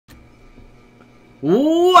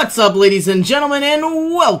What's up, ladies and gentlemen, and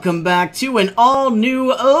welcome back to an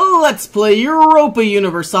all-new Let's Play Europa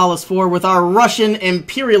Universalis 4 with our Russian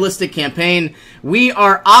imperialistic campaign. We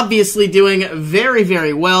are obviously doing very,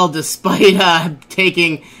 very well despite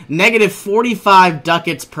taking negative 45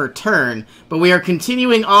 ducats per turn, but we are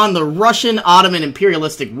continuing on the Russian-Ottoman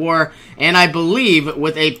imperialistic war, and I believe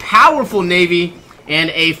with a powerful navy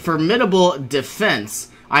and a formidable defense,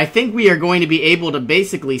 I think we are going to be able to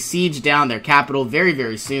basically siege down their capital very,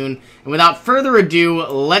 very soon. And without further ado,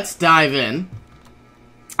 let's dive in.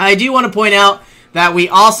 I do want to point out that we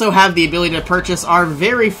also have the ability to purchase our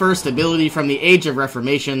very first ability from the Age of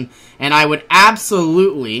Reformation, and I would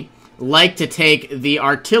absolutely like to take the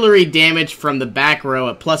artillery damage from the back row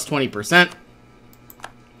at plus 20%.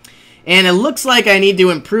 And it looks like I need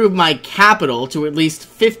to improve my capital to at least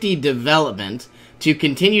 50 development to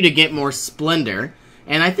continue to get more splendor.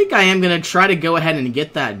 And I think I am going to try to go ahead and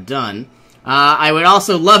get that done. I would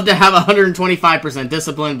also love to have 125%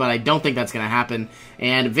 discipline, but I don't think that's going to happen.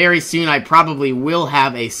 And very soon I probably will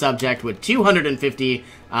have a subject with 250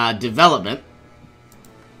 development.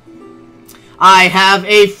 I have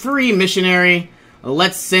a free missionary.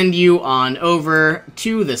 Let's send you on over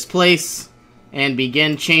to this place and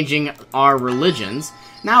begin changing our religions.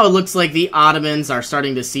 Now it looks like the Ottomans are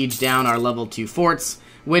starting to siege down our level 2 forts,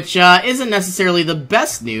 which isn't necessarily the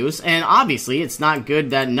best news, and obviously it's not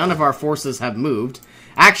good that none of our forces have moved.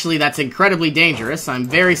 Actually, that's incredibly dangerous. I'm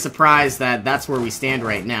very surprised that that's where we stand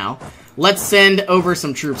right now. Let's send over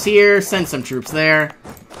some troops here, send some troops there.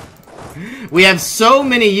 We have so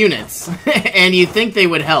many units, and you'd think they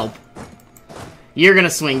would help. You're going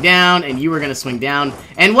to swing down, and you are going to swing down.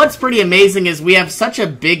 And what's pretty amazing is we have such a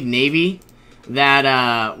big navy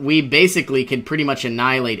that we basically could pretty much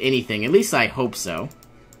annihilate anything. At least I hope so.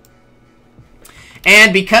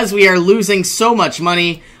 And because we are losing so much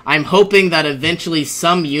money, I'm hoping that eventually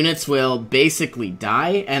some units will basically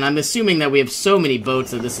die. And I'm assuming that we have so many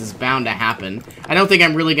boats that this is bound to happen. I don't think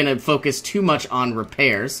I'm really going to focus too much on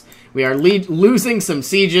repairs. We are losing some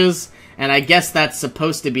sieges, and I guess that's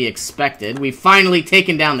supposed to be expected. We've finally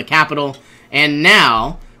taken down the capital, and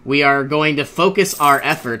now we are going to focus our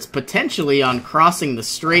efforts potentially on crossing the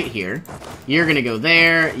strait here. You're going to go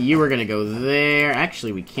there. You are going to go there.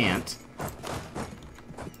 Actually, we can't.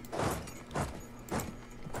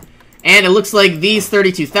 And it looks like these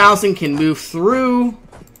 32,000 can move through,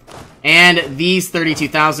 and these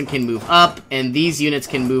 32,000 can move up, and these units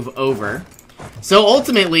can move over. So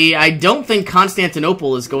ultimately, I don't think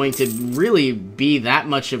Constantinople is going to really be that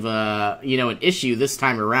much of a, an issue this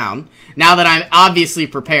time around, now that I'm obviously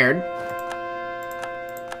prepared.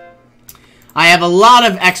 I have a lot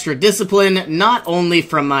of extra discipline, not only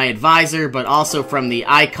from my advisor, but also from the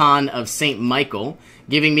icon of St. Michael,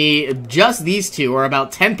 giving me just these two, or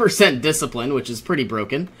about 10% discipline, which is pretty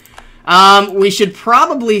broken. We should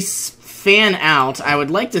probably fan out. I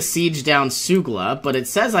would like to siege down Sugla, but it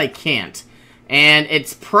says I can't. And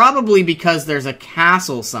it's probably because there's a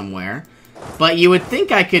castle somewhere. But you would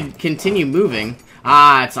think I could continue moving.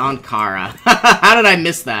 Ah, it's Ankara. How did I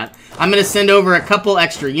miss that? I'm going to send over a couple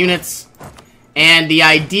extra units. And the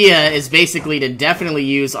idea is basically to definitely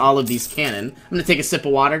use all of these cannon. I'm going to take a sip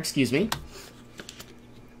of water, excuse me.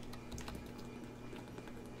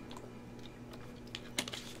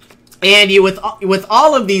 And with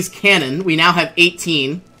all of these cannon, we now have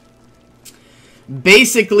 18.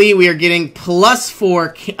 Basically, we are getting plus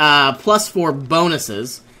 4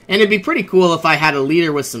 bonuses. And it'd be pretty cool if I had a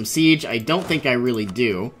leader with some siege. I don't think I really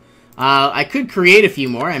do. I could create a few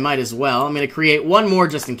more. I might as well. I'm going to create one more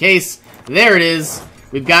just in case. There it is.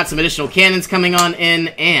 We've got some additional cannons coming on in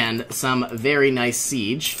and some very nice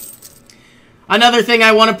siege. Another thing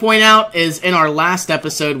I want to point out is in our last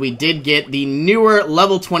episode, we did get the newer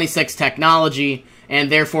level 26 technology, and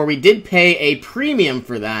therefore we did pay a premium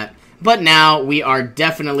for that. But now we are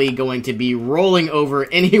definitely going to be rolling over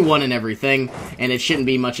anyone and everything, and it shouldn't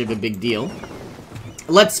be much of a big deal.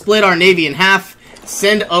 Let's split our navy in half,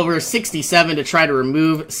 send over 67 to try to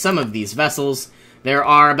remove some of these vessels. There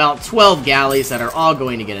are about 12 galleys that are all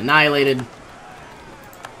going to get annihilated.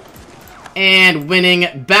 And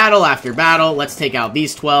winning battle after battle. Let's take out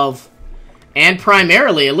these 12. And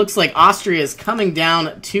primarily, it looks like Austria is coming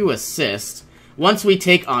down to assist. Once we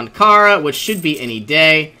take Ankara, which should be any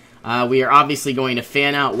day, we are obviously going to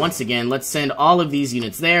fan out once again. Let's send all of these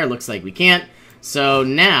units there. Looks like we can't. So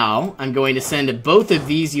now, I'm going to send both of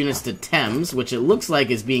these units to Thames, which it looks like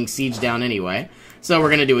is being sieged down anyway. So we're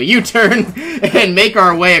going to do a U-turn and make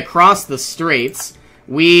our way across the straits.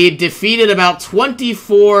 We defeated about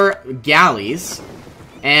 24 galleys,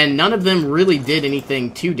 and none of them really did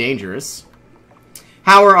anything too dangerous.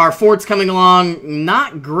 How are our forts coming along?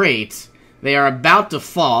 Not great. They are about to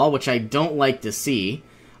fall, which I don't like to see.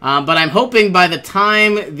 But I'm hoping by the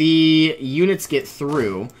time the units get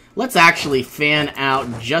through, let's actually fan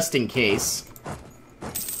out just in case.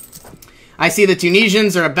 I see the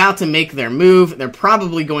Tunisians are about to make their move. They're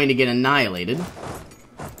probably going to get annihilated.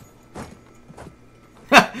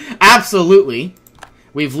 Absolutely.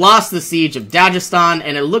 We've lost the siege of Dagestan,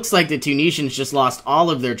 and it looks like the Tunisians just lost all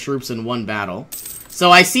of their troops in one battle. So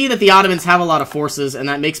I see that the Ottomans have a lot of forces, and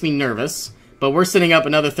that makes me nervous. But we're sitting up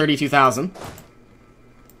another 32,000.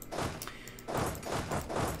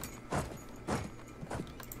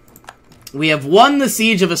 We have won the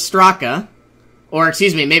siege of Ostraka. Or,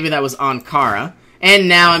 excuse me, maybe that was Ankara. And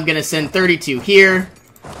now I'm going to send 32 here.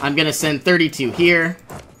 I'm going to send 32 here.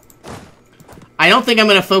 I don't think I'm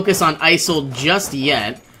going to focus on ISIL just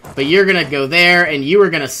yet. But you're going to go there, and you are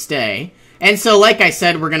going to stay. And so, like I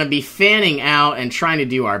said, we're going to be fanning out and trying to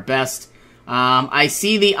do our best. I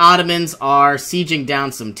see the Ottomans are sieging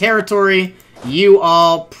down some territory. You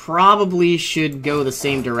all probably should go the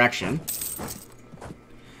same direction.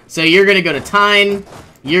 So you're going to go to Tyne.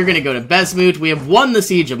 You're going to go to Besmut. We have won the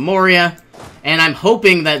siege of Moria. And I'm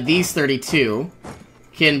hoping that these 32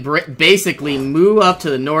 can basically move up to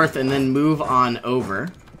the north and then move on over.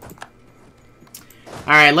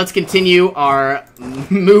 Alright, let's continue our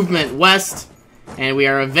movement west. And we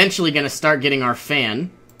are eventually going to start getting our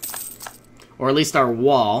fan. Or at least our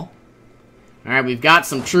wall. Alright, we've got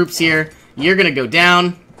some troops here. You're going to go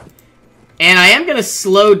down. And I am going to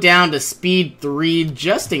slow down to speed 3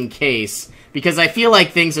 just in case. Because I feel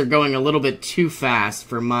like things are going a little bit too fast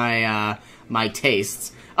for my my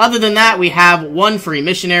tastes. Other than that, we have one free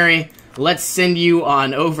missionary. Let's send you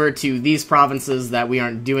on over to these provinces that we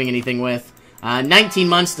aren't doing anything with. 19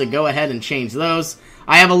 months to go ahead and change those.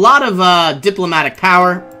 I have a lot of diplomatic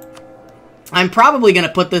power. I'm probably going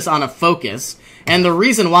to put this on a focus. And the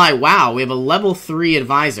reason why, wow, we have a level 3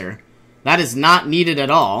 advisor. That is not needed at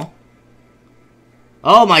all.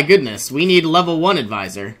 Oh my goodness, we need level 1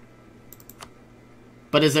 advisor.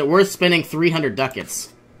 But is it worth spending 300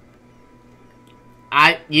 ducats?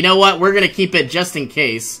 You know what? We're going to keep it just in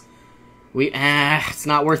case. It's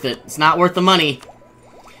not worth it. It's not worth the money.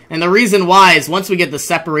 And the reason why is once we get the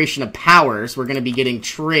separation of powers, we're going to be getting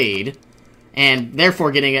trade. And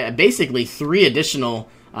therefore getting basically 3 additional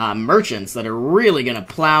merchants that are really going to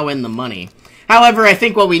plow in the money. However, I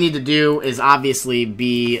think what we need to do is obviously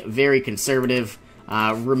be very conservative.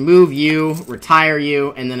 Remove you, retire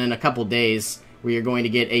you, and then in a couple days we are going to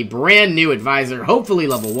get a brand new advisor, hopefully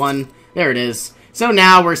level 1. There it is. So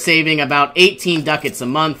now we're saving about 18 ducats a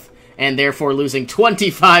month, and therefore losing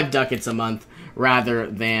 25 ducats a month rather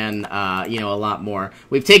than, you know, a lot more.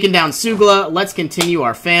 We've taken down Sugla. Let's continue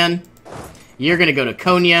our fan. You're going to go to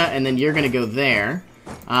Konya, and then you're going to go there.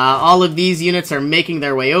 All of these units are making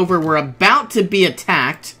their way over. We're about to be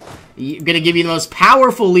attacked. I'm going to give you the most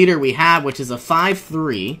powerful leader we have, which is a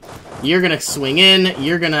 5-3. You're going to swing in.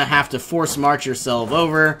 You're going to have to force march yourself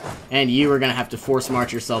over. And you are going to have to force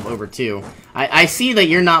march yourself over, too. I see that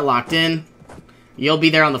you're not locked in. You'll be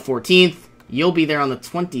there on the 14th. You'll be there on the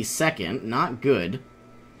 22nd. Not good.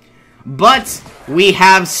 But we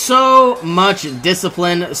have so much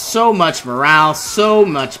discipline, so much morale, so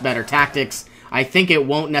much better tactics. I think it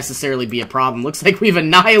won't necessarily be a problem. Looks like we've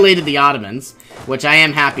annihilated the Ottomans, which I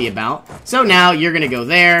am happy about. So now you're going to go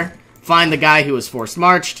there, find the guy who was forced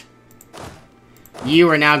marched. You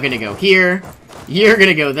are now going to go here. You're going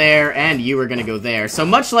to go there, and you are going to go there. So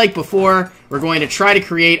much like before, we're going to try to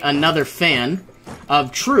create another fan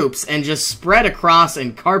of troops and just spread across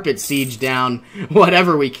and carpet siege down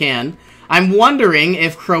whatever we can. I'm wondering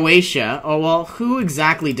if Croatia... Oh, well, who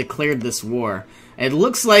exactly declared this war? It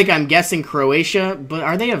looks like I'm guessing Croatia, but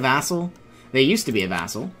are they a vassal? They used to be a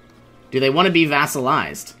vassal. Do they want to be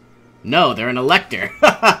vassalized? No, they're an elector.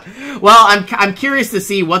 Well, I'm curious to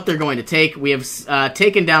see what they're going to take. We have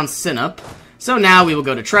taken down Sinop. So now we will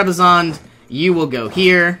go to Trebizond. You will go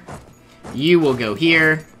here. You will go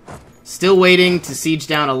here. Still waiting to siege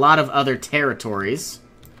down a lot of other territories.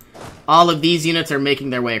 All of these units are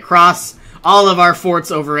making their way across. All of our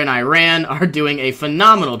forts over in Iran are doing a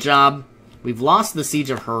phenomenal job. We've lost the siege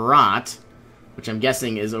of Herat, which I'm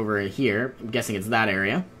guessing is over here. I'm guessing it's that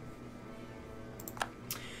area.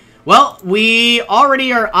 Well, we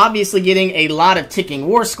already are obviously getting a lot of ticking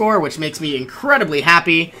war score, which makes me incredibly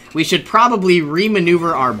happy. We should probably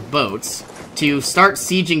remaneuver our boats to start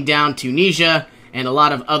sieging down Tunisia and a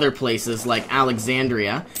lot of other places like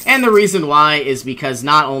Alexandria. And the reason why is because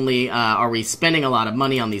not only are we spending a lot of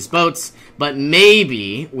money on these boats, but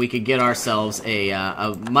maybe we could get ourselves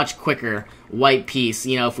a much quicker white piece,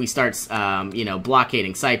 you know, if we start, you know,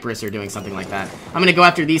 blockading Cyprus or doing something like that. I'm going to go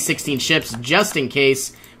after these 16 ships just in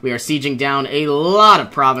case. We are sieging down a lot of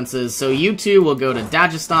provinces, so you two will go to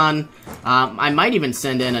Dagestan. I might even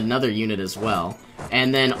send in another unit as well.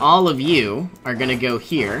 And then all of you are going to go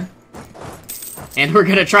here. And we're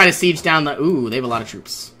going to try to siege down the... Ooh, they have a lot of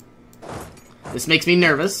troops. This makes me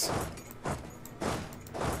nervous.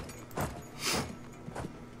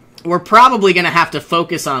 We're probably going to have to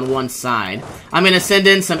focus on one side. I'm going to send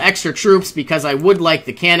in some extra troops because I would like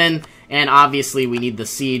the cannon. And obviously we need the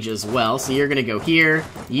siege as well. So you're going to go here.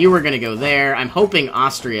 You are going to go there. I'm hoping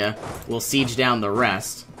Austria will siege down the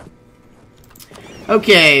rest.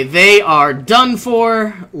 Okay, they are done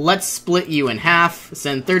for. Let's split you in half.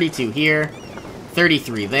 Send 32 here.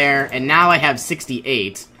 33 there. And now I have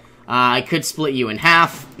 68. I could split you in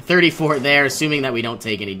half. 34 there, assuming that we don't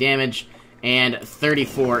take any damage. And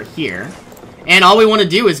 34 here. And all we want to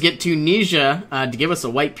do is get Tunisia to give us a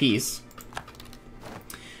white piece.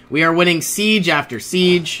 We are winning siege after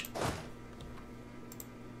siege.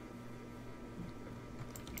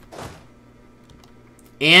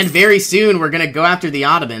 And very soon, we're going to go after the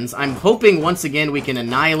Ottomans. I'm hoping, once again, we can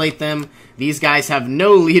annihilate them. These guys have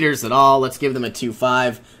no leaders at all. Let's give them a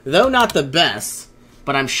 2-5. Though not the best,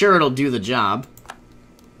 but I'm sure it'll do the job.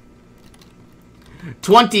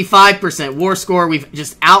 25% war score. We've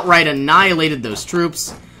just outright annihilated those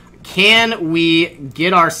troops. Can we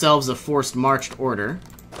get ourselves a forced marched order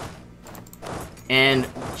and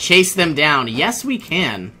chase them down? Yes, we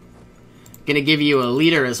can. Gonna give you a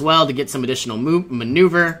leader as well to get some additional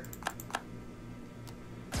maneuver.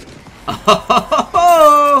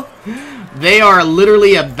 Oh, they are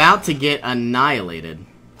literally about to get annihilated.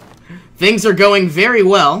 Things are going very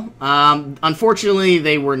well. Unfortunately,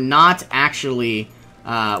 they were not actually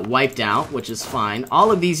wiped out, which is fine.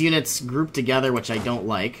 All of these units grouped together, which I don't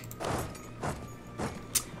like.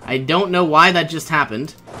 I don't know why that just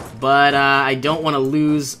happened, but I don't want to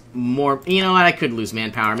lose more. You know what? I could lose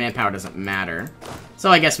manpower. Manpower doesn't matter.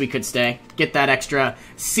 So I guess we could stay. Get that extra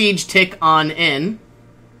siege tick on in.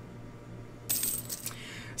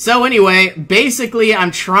 So anyway, basically I'm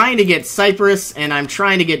trying to get Cyprus and I'm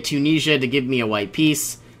trying to get Tunisia to give me a white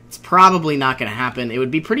piece. It's probably not going to happen. It would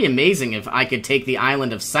be pretty amazing if I could take the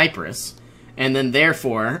island of Cyprus and then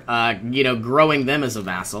therefore, you know, growing them as a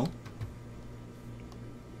vassal.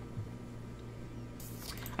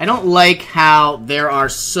 I don't like how there are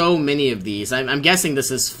so many of these. I'm guessing this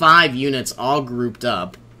is 5 units all grouped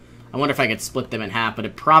up. I wonder if I could split them in half, but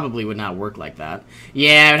it probably would not work like that.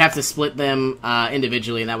 Yeah, I would have to split them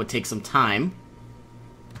individually, and that would take some time.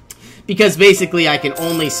 Because basically I can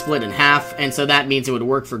only split in half, and so that means it would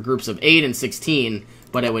work for groups of 8 and 16,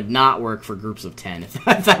 but it would not work for groups of 10, if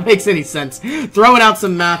that makes any sense. Throwing out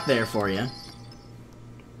some math there for you.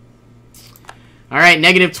 Alright,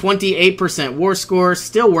 negative 28% war score.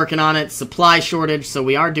 Still working on it. Supply shortage, so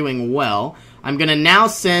we are doing well. I'm going to now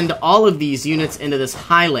send all of these units into this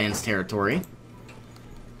Highlands territory.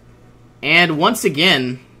 And once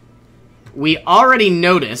again, we already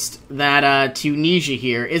noticed that Tunisia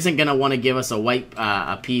here isn't going to want to give us a white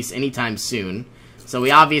a piece anytime soon. So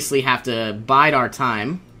we obviously have to bide our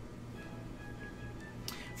time.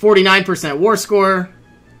 49% war score.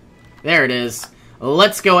 There it is.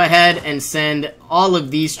 Let's go ahead and send all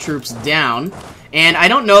of these troops down. And I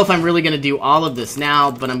don't know if I'm really going to do all of this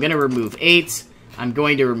now, but I'm going to remove 8. I'm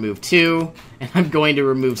going to remove 2. And I'm going to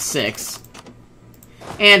remove 6.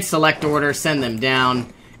 And select order, send them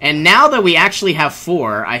down. And now that we actually have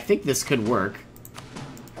 4, I think this could work.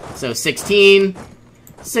 So 16,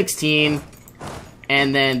 16,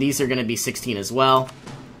 and then these are going to be 16 as well.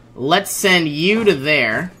 Let's send you to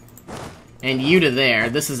there. And you to there.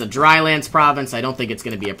 This is a drylands province. I don't think it's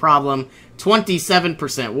going to be a problem.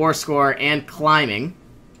 27% war score and climbing.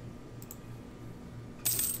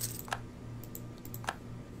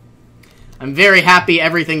 I'm very happy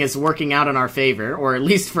everything is working out in our favor, or at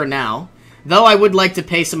least for now. Though I would like to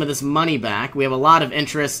pay some of this money back. We have a lot of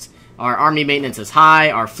interest. Our army maintenance is high.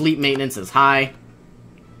 Our fleet maintenance is high.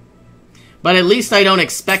 But at least I don't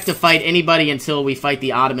expect to fight anybody until we fight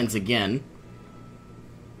the Ottomans again.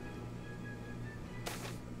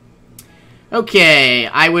 Okay,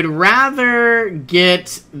 I would rather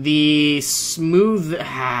get the smooth...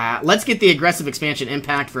 let's get the aggressive expansion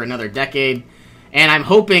impact for another decade. And I'm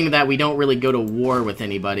hoping that we don't really go to war with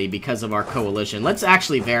anybody because of our coalition. Let's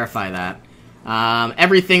actually verify that.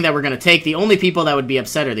 Everything that we're going to take, the only people that would be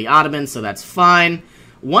upset are the Ottomans, so that's fine.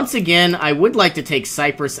 Once again, I would like to take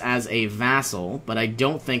Cyprus as a vassal, but I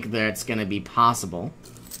don't think that it's going to be possible.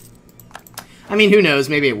 I mean, who knows?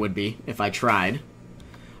 Maybe it would be if I tried.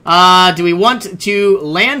 Do we want to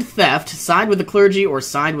land theft, side with the clergy, or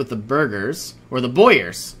side with the burghers, or the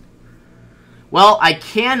boyars? Well, I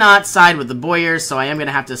cannot side with the boyars, so I am going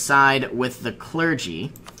to have to side with the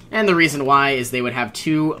clergy. And the reason why is they would have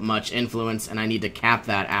too much influence, and I need to cap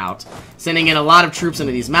that out. Sending in a lot of troops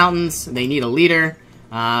into these mountains. They need a leader.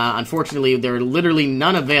 Unfortunately, there are literally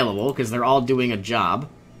none available, because they're all doing a job.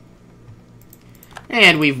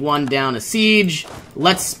 And we've won down a siege.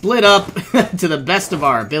 Let's split up to the best of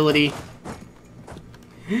our ability.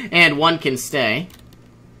 And one can stay.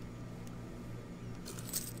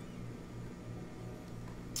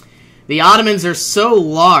 The Ottomans are so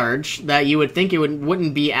large that you would think it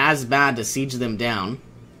wouldn't be as bad to siege them down.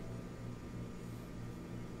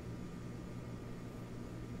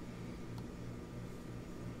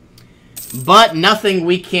 But nothing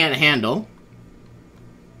we can't handle.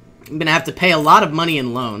 I'm going to have to pay a lot of money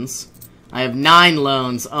in loans. I have 9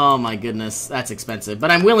 loans. Oh my goodness, that's expensive.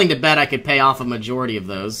 But I'm willing to bet I could pay off a majority of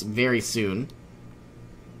those very soon.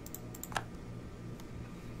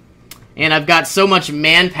 And I've got so much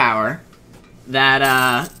manpower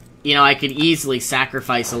that, you know, I could easily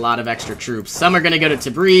sacrifice a lot of extra troops. Some are going to go to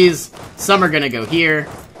Tabriz, some are going to go here,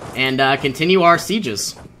 and continue our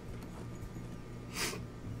sieges.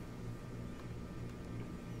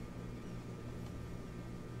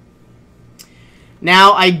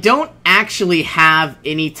 Now, I don't actually have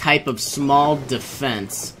any type of small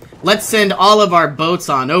defense. Let's send all of our boats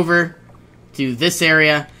on over to this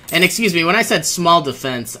area. And excuse me, when I said small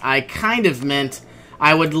defense, I kind of meant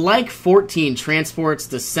I would like 14 transports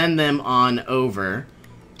to send them on over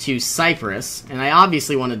to Cyprus. And I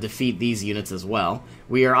obviously want to defeat these units as well.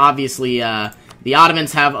 We are obviously, the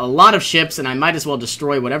Ottomans have a lot of ships, and I might as well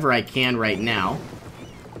destroy whatever I can right now.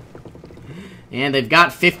 And they've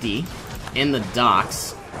got 50 in the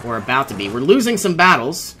docks, or about to be. We're losing some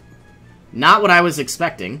battles. Not what I was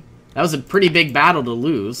expecting. That was a pretty big battle to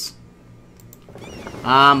lose.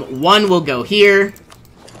 One will go here.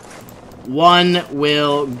 One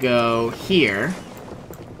will go here.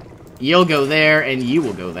 You'll go there, and you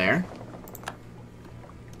will go there.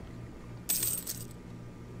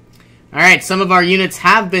 Alright, some of our units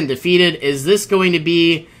have been defeated. Is this going to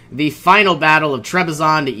be the final battle of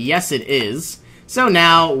Trebizond? Yes, it is. So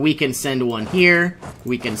now we can send one here,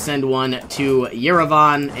 we can send one to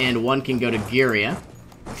Yerevan, and one can go to Guria.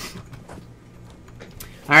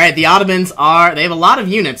 Alright, the Ottomans they have a lot of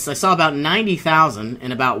units. I saw about 90,000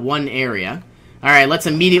 in about one area. Alright, let's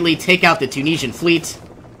immediately take out the Tunisian fleet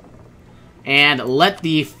and let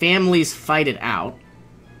the families fight it out.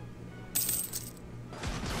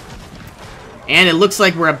 And it looks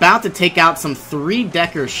like we're about to take out some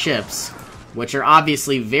 3-decker ships, which are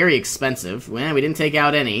obviously very expensive. Well, we didn't take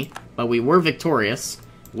out any, but we were victorious.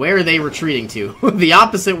 Where are they retreating to? The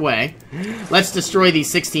opposite way. Let's destroy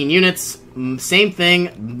these 16 units. Same thing,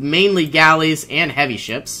 mainly galleys and heavy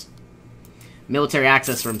ships. Military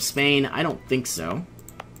access from Spain? I don't think so.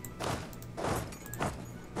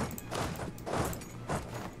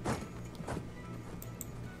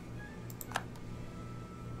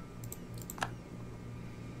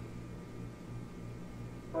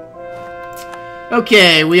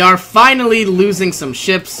 Okay, we are finally losing some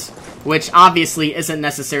ships, which obviously isn't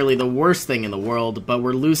necessarily the worst thing in the world, but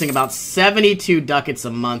we're losing about 72 ducats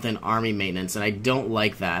a month in army maintenance, and I don't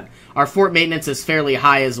like that. Our fort maintenance is fairly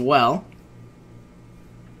high as well.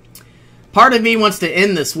 Part of me wants to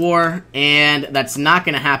end this war, and that's not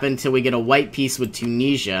going to happen until we get a white peace with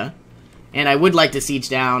Tunisia. And I would like to siege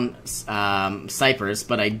down Cyprus,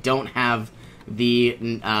 but I don't have the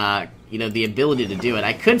the ability to do it.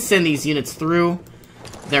 I could send these units through.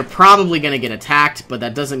 They're probably going to get attacked, but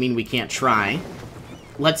that doesn't mean we can't try.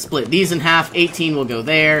 Let's split these in half. 18 will go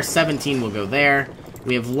there. 17 will go there.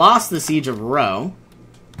 We have lost the siege of Rho.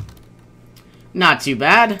 Not too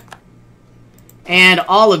bad. And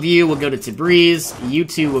all of you will go to Tabriz. You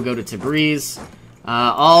two will go to Tabriz.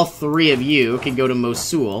 All 3 of you can go to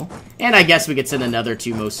Mosul. And I guess we could send another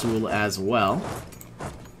to Mosul as well.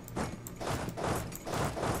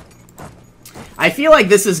 I feel like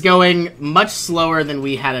this is going much slower than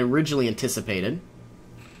we had originally anticipated.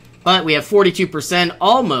 But we have 42%,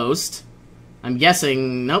 almost. I'm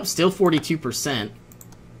guessing, nope, still 42%.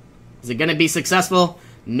 Is it going to be successful?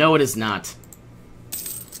 No, it is not.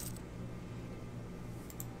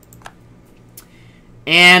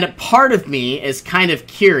 And part of me is kind of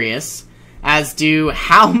curious as to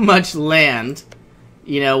how much land,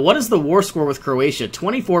 what is the war score with Croatia?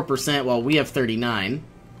 24% while we have 39%.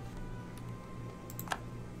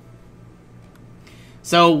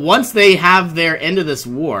 So once they have their end of this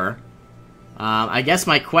war, I guess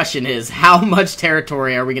my question is, how much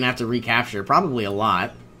territory are we going to have to recapture? Probably a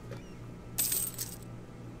lot.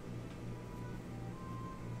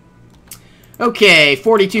 Okay,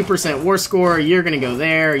 42% war score. You're going to go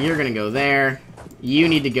there. You're going to go there. You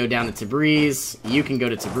need to go down to Tabriz. You can go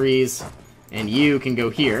to Tabriz. And you can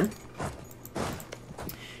go here.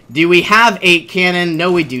 Do we have 8 cannon?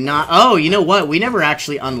 No, we do not. Oh, you know what? We never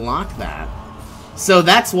actually unlocked that. So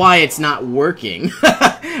that's why it's not working.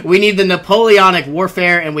 We need the Napoleonic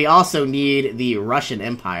Warfare, and we also need the Russian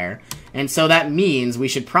Empire. And so that means we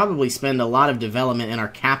should probably spend a lot of development in our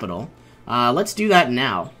capital. Let's do that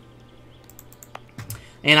now.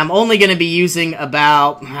 And I'm only going to be using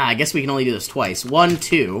about... I guess we can only do this twice. 1,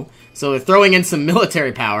 2. So we're throwing in some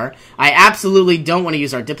military power. I absolutely don't want to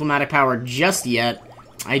use our diplomatic power just yet.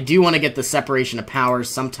 I do want to get the separation of powers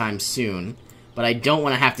sometime soon. But I don't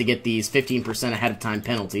want to have to get these 15% ahead of time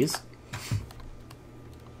penalties.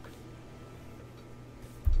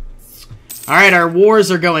 Alright, our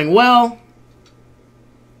wars are going well.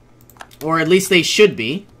 Or at least they should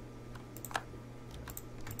be.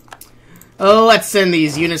 Oh, let's send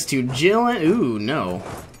these units to Jilin. Ooh, no.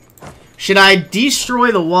 Should I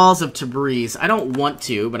destroy the walls of Tabriz? I don't want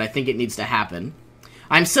to, but I think it needs to happen.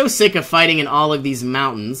 I'm so sick of fighting in all of these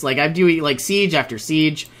mountains. Like, I'm doing, like, siege after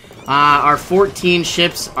siege. Our 14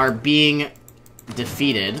 ships are being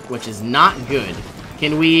defeated, which is not good.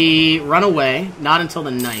 Can we run away? Not until the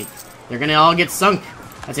 9th. They're gonna all get sunk.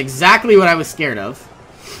 That's exactly what I was scared of.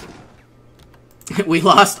 We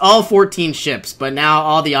lost all 14 ships, but now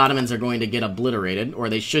all the Ottomans are going to get obliterated, or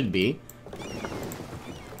they should be.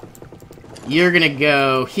 You're gonna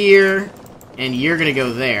go here, and you're gonna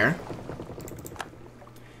go there.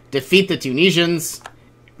 Defeat the Tunisians.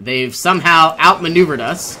 They've somehow outmaneuvered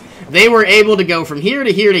us. They were able to go from here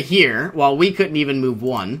to here to here, while we couldn't even move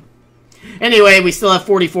one. Anyway, we still have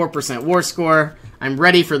 44% war score. I'm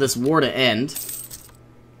ready for this war to end.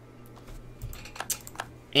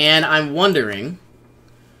 And I'm wondering...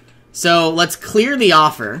 So, let's clear the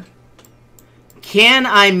offer. Can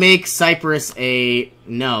I make Cyprus a...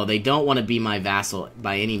 No, they don't want to be my vassal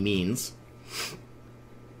by any means.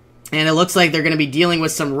 And it looks like they're going to be dealing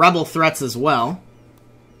with some rebel threats as well.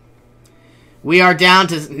 We are down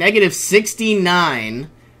to negative 69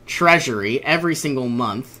 treasury every single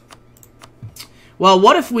month. Well,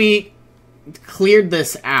 what if we cleared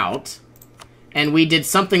this out and we did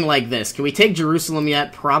something like this? Can we take Jerusalem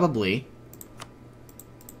yet? Probably.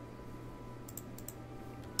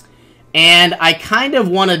 And I kind of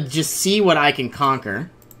want to just see what I can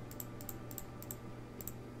conquer.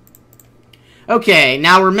 Okay,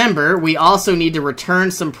 now remember, we also need to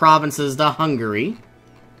return some provinces to Hungary.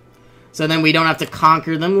 So then we don't have to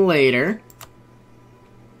conquer them later.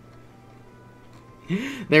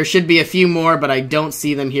 There should be a few more, but I don't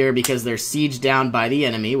see them here because they're sieged down by the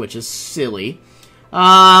enemy, which is silly.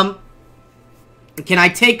 Can I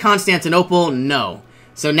take Constantinople? No.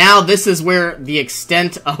 So now this is where the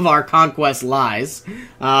extent of our conquest lies.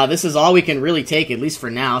 This is all we can really take, at least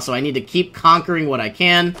for now, so I need to keep conquering what I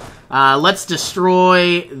can. Let's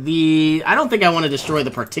destroy the... I don't think I want to destroy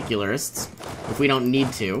the particularists, if we don't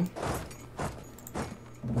need to.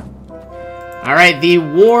 Alright, the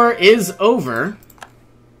war is over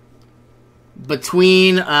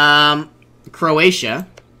between Croatia,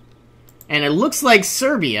 and it looks like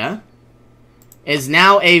Serbia is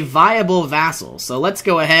now a viable vassal. So let's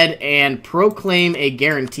go ahead and proclaim a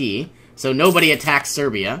guarantee so nobody attacks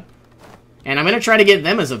Serbia. And I'm going to try to get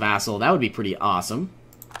them as a vassal. That would be pretty awesome.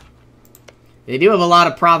 They do have a lot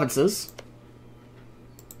of provinces.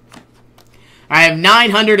 I have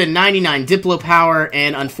 999 Diplo power,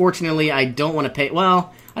 and unfortunately I don't want to pay...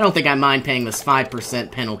 Well, I don't think I mind paying this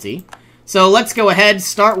 5% penalty. So let's go ahead,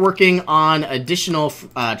 start working on additional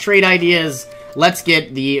trade ideas. Let's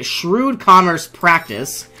get the Shrewd Commerce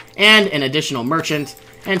Practice and an additional merchant.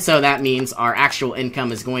 And so that means our actual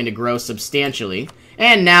income is going to grow substantially.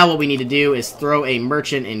 And now what we need to do is throw a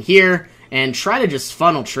merchant in here and try to just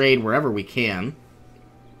funnel trade wherever we can.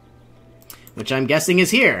 Which I'm guessing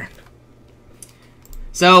is here.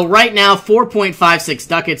 So right now 4.56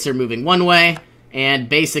 ducats are moving one way. And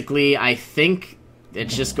basically I think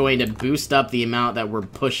it's just going to boost up the amount that we're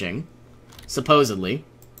pushing. Supposedly.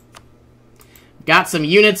 Got some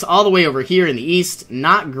units all the way over here in the east.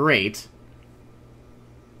 Not great.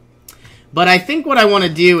 But I think what I want to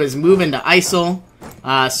do is move into ISIL.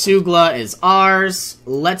 Sugla is ours.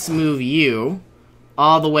 Let's move you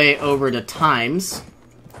all the way over to Times.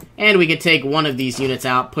 And we could take one of these units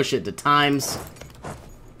out, push it to Times,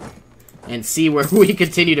 and see where we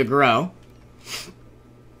continue to grow.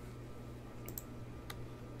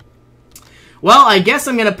 Well, I guess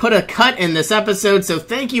I'm going to put a cut in this episode, so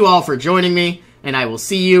thank you all for joining me, and I will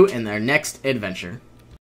see you in our next adventure.